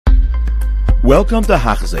Welcome to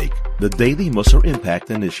Hachzik, the Daily Musar Impact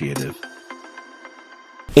Initiative.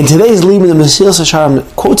 In today's Liman, the Mesilas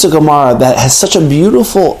Yesharim quotes a Gemara that has such a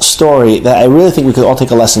beautiful story that I really think we could all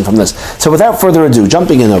take a lesson from this. So without further ado,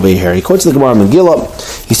 jumping in over here, he quotes the Gemara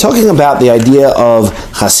Megillah. He's talking about the idea of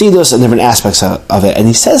Chasidus and different aspects of it. And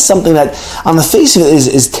he says something that, on the face of it,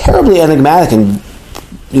 is terribly enigmatic and,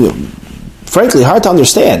 frankly, hard to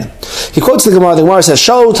understand. He quotes the Gemara. The Gemara says,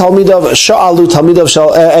 "Sha'alu Talmidav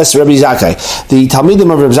shall es Rabbi Zakkai." The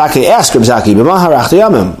Talmidim of Rabbi Zakkai asked Rabbi Zakkai, "B'ma harachta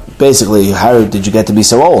yamim?" Basically, how did you get to be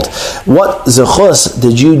so old? What zechus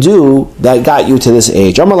did you do that got you to this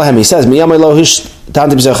age? Amar lahem, he says, "Miyamay lo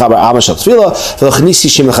tanti b'zechaber amashal tefila v'lo chnisi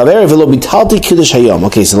shim lechaver v'lo bitalti kiddush hayom."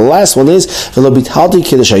 Okay, so the last one is v'lo bitalti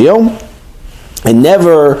kiddush hayom. I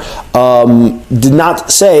never did not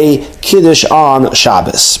say Kiddush on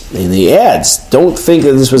Shabbos. And he adds, don't think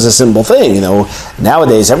that this was a simple thing.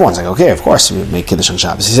 Nowadays everyone's like, okay, of course we make Kiddush on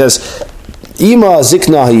Shabbos. He says, Ima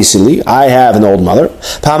zikna hayisili, I have an old mother.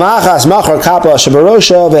 Pamachas machar kapla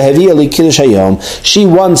shabarosha vehevia li Kiddush hayom. She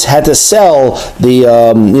once had to sell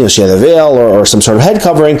the, she had a veil or some sort of head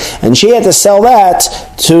covering, and she had to sell that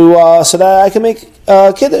to so that I can make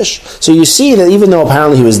Kiddush. So you see that even though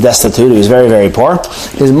apparently he was destitute, he was very, very poor,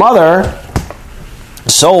 his mother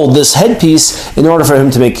sold this headpiece in order for him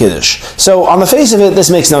to make Kiddush. So on the face of it, this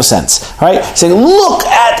makes no sense. Right? Saying, look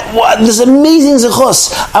at what this amazing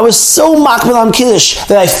zechus. I was so makbid on Kiddush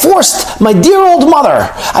that I forced my dear old mother,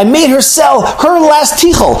 I made her sell her last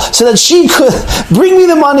tichel so that she could bring me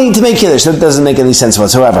the money to make Kiddush. That doesn't make any sense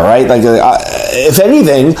whatsoever, right? Like, if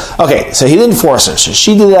anything, okay, so he didn't force her. So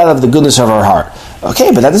she did it out of the goodness of her heart.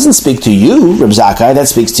 Okay, but that doesn't speak to you, Reb Zakkai, that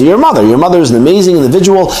speaks to your mother. Your mother is an amazing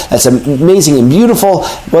individual, that's amazing and beautiful.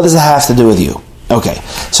 What does it have to do with you? Okay,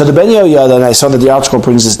 so the Ben Yoyada, and I saw that the article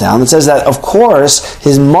brings this down, it says that, of course,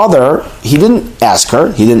 his mother, he didn't ask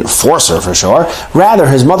her, he didn't force her for sure, rather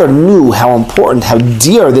his mother knew how important, how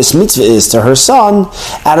dear this mitzvah is to her son.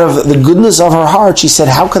 Out of the goodness of her heart, she said,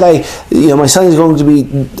 how could I, my son is going to be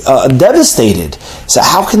devastated, so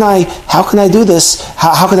how can I do this?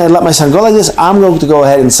 How can I let my son go like this? I'm going to go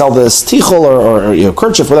ahead and sell this tichel or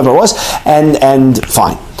kerchief, whatever it was, and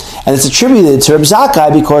fine. And it's attributed to Reb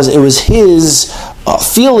Zakkai because it was his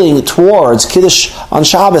feeling towards Kiddush on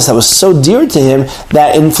Shabbos that was so dear to him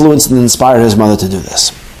that influenced and inspired his mother to do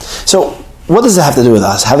this. So, what does it have to do with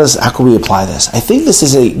us? How can we apply this? I think this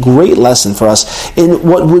is a great lesson for us in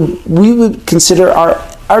what we would consider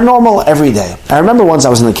our normal everyday. I remember once I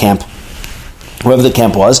was in the camp, whoever the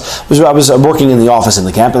camp was, I was working in the office in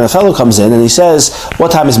the camp, and a fellow comes in and he says,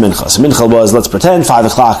 what time is mincha? So mincha was, let's pretend, 5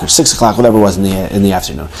 o'clock or 6 o'clock, whatever it was in the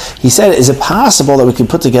afternoon. He said, is it possible that we could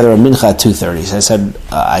put together a mincha at 2:30? So I said,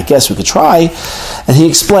 I guess we could try. And he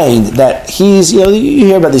explained that he's, you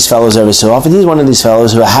hear about these fellows every so often, he's one of these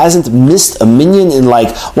fellows who hasn't missed a minyan in like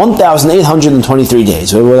 1,823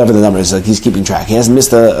 days, or whatever the number is, like he's keeping track. He hasn't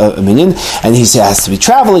missed a minyan, and he has to be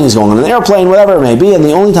traveling, he's going on an airplane, whatever it may be, and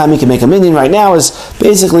the only time he can make a minyan right now is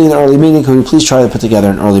basically an early minyan. Could we please try to put together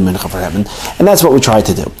an early mincha for him? And that's what we tried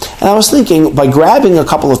to do. And I was thinking, by grabbing a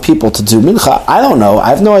couple of people to do mincha, I don't know,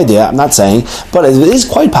 I have no idea, I'm not saying, but it is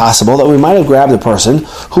quite possible that we might have grabbed a person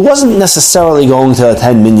who wasn't necessarily going to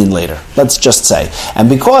attend minyan later, let's just say. And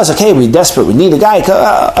because, we're desperate, we need a guy,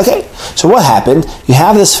 okay. So what happened? You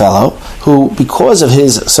have this fellow who, because of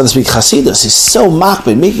his, so to speak, chasidus, he's so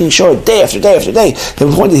makbid, making sure day after day after day, to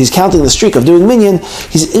the point that he's counting the streak of doing minyan,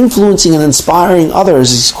 he's influencing and inspiring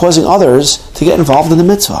others, he's causing others to get involved in the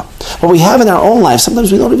mitzvah. What we have in our own life,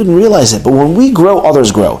 sometimes we don't even realize it, but when we grow,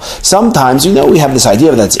 others grow. Sometimes, we have this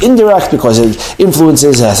idea that's indirect because it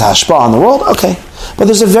influences, has hashpah on the world, okay. But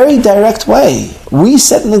there's a very direct way. We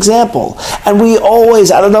set an example. And we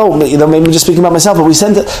always, I don't know, maybe I'm just speaking about myself, but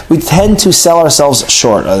we tend to sell ourselves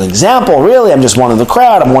short. An example, really, I'm just one of the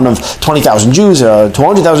crowd, I'm one of 20,000 Jews, or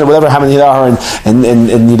 200,000, or whatever, how many there are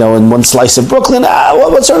in one slice of Brooklyn.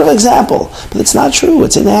 What sort of example? But it's not true,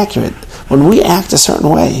 it's inaccurate. When we act a certain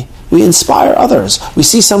way, we inspire others. We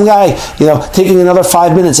see some guy, taking another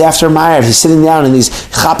 5 minutes after Ma'ariv, he's sitting down and he's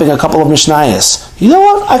chopping a couple of mishnayos. You know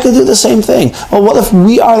what? I could do the same thing. Well, what if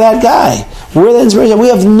we are that guy? We're the inspiration. We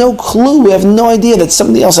have no clue. We have no idea that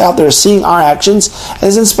somebody else out there is seeing our actions and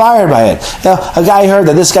is inspired by it. A guy heard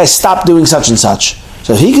that this guy stopped doing such and such.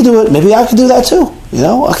 So if he could do it, maybe I could do that too.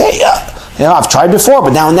 Okay, yeah. I've tried before,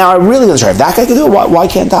 but now I'm really going to try. If that guy can do it, why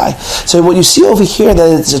can't I? So what you see over here,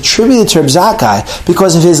 that it's attributed to Reb Zakkai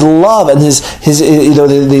because of his love and his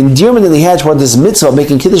the endearment that he had toward this mitzvah of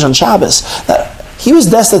making Kiddush on Shabbos. He was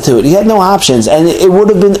destitute. He had no options, and it would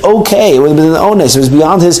have been okay. It would have been an onus. It was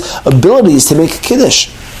beyond his abilities to make Kiddush.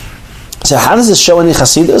 So how does this show any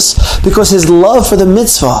Chassidus? Because his love for the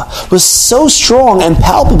mitzvah was so strong and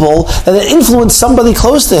palpable that it influenced somebody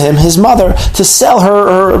close to him, his mother, to sell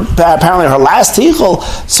her apparently her last tichel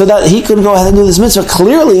so that he could go ahead and do this mitzvah.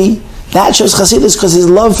 Clearly, that shows Chassidus because his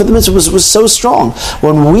love for the mitzvah was so strong.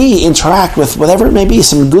 When we interact with whatever it may be,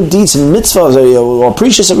 some good deeds, some mitzvahs or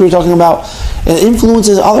precious that we were talking about, it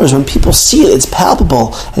influences others. When people see it, it's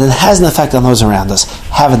palpable and it has an effect on those around us.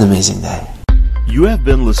 Have an amazing day. You have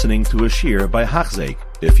been listening to a shir by Hachzeik.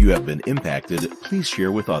 If you have been impacted, please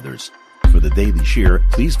share with others. For the daily shir,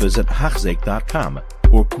 please visit Hachzeik.com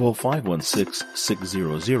or call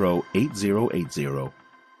 516-600-8080.